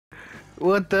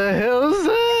What the hell's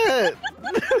that?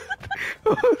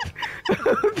 What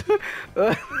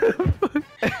the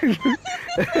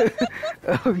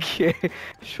fuck? Okay,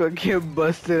 fucking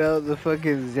busted out the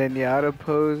fucking Zenyatta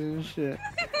pose and shit.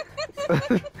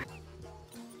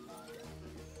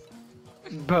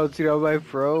 Bouncing on my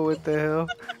bro, what the hell?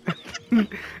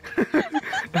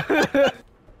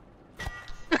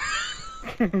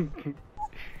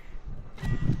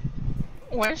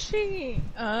 Where's she?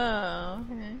 Oh,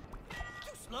 okay.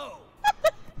 Too slow.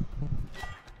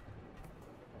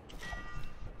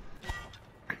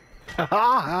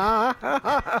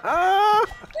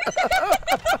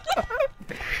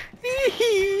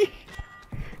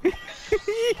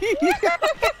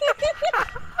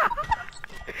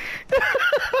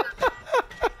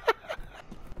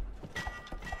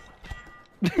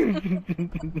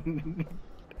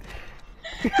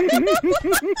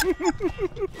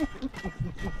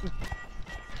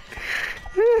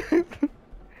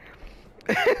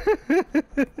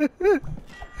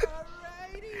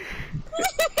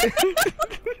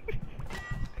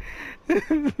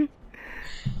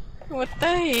 What the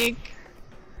heck?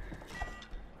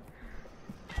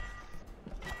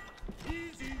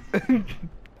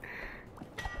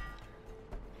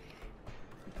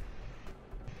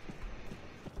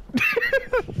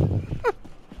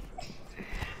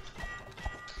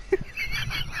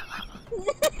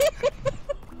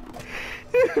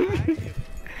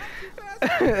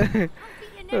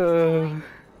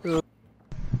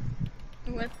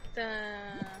 What the?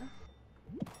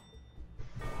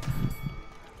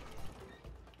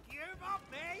 Give up,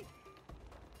 me.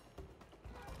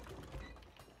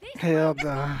 Hell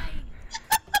nah.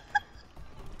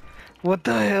 What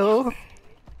the hell?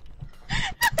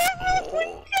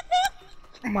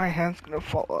 My hand's gonna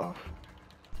fall off.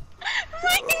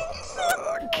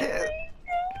 I can't.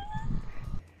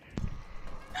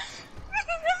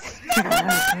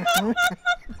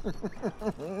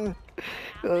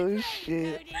 Oh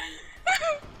shit.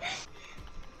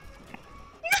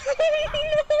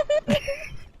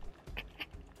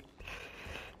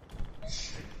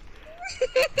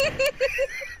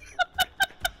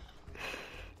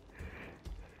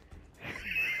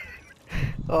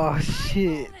 Oh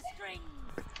shit.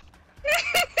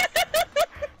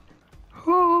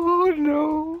 Oh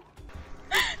no.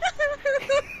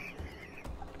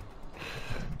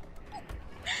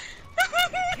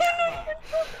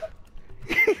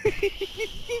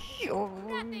 Oh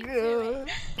god.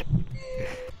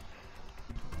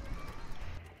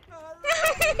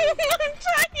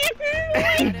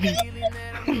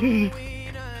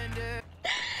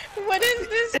 What is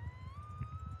this?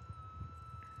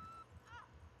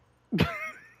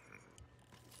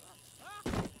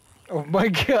 Oh my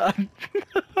god.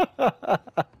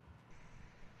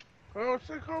 Oh,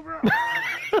 sick Cobra!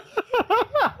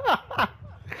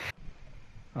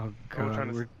 Oh trying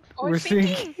god, to- we're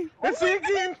sinking. It's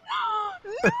sinking!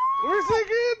 We're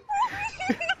sinking!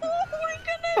 We're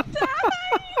gonna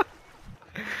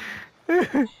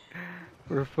die!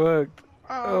 We're fucked.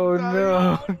 I'm Oh dying.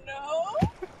 no. Oh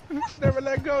no! Never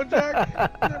let go, Jack!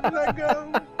 Never let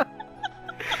go!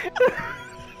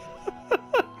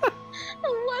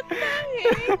 What the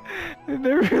heck? I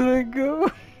never let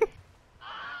go.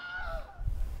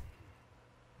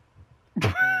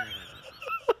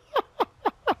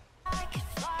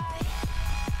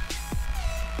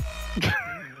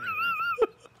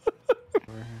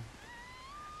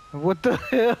 What the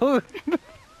hell?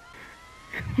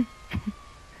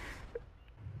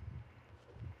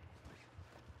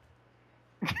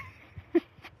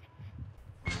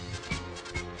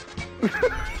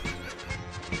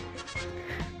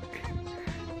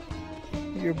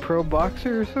 You a pro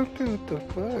boxer or something? What the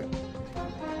fuck?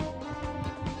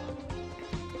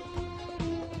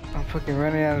 I'm fucking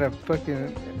running out of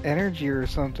fucking energy or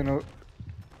something.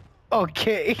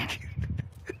 Okay.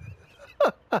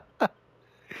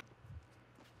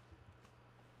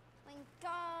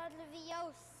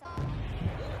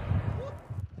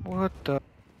 What the?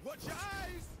 Watch your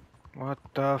eyes. What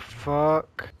the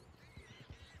fuck?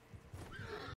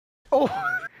 Oh!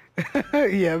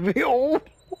 Yeah, me. Oh!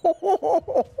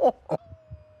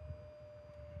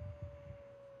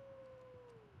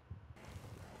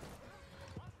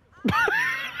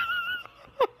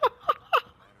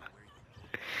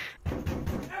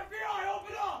 FBI,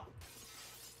 open up.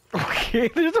 Okay,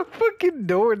 there's a fucking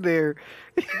door there.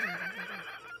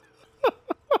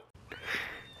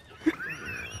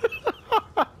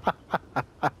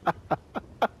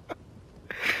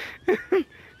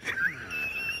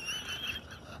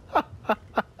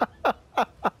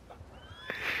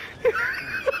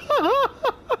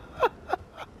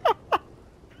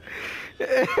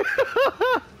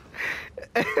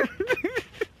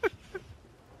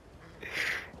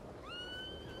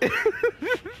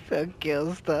 Okay,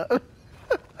 I'll stop.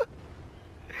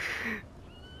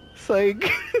 Psych.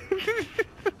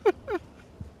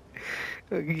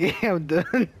 Okay, I'm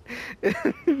done.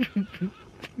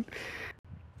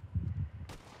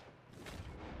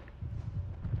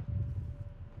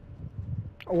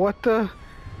 What the?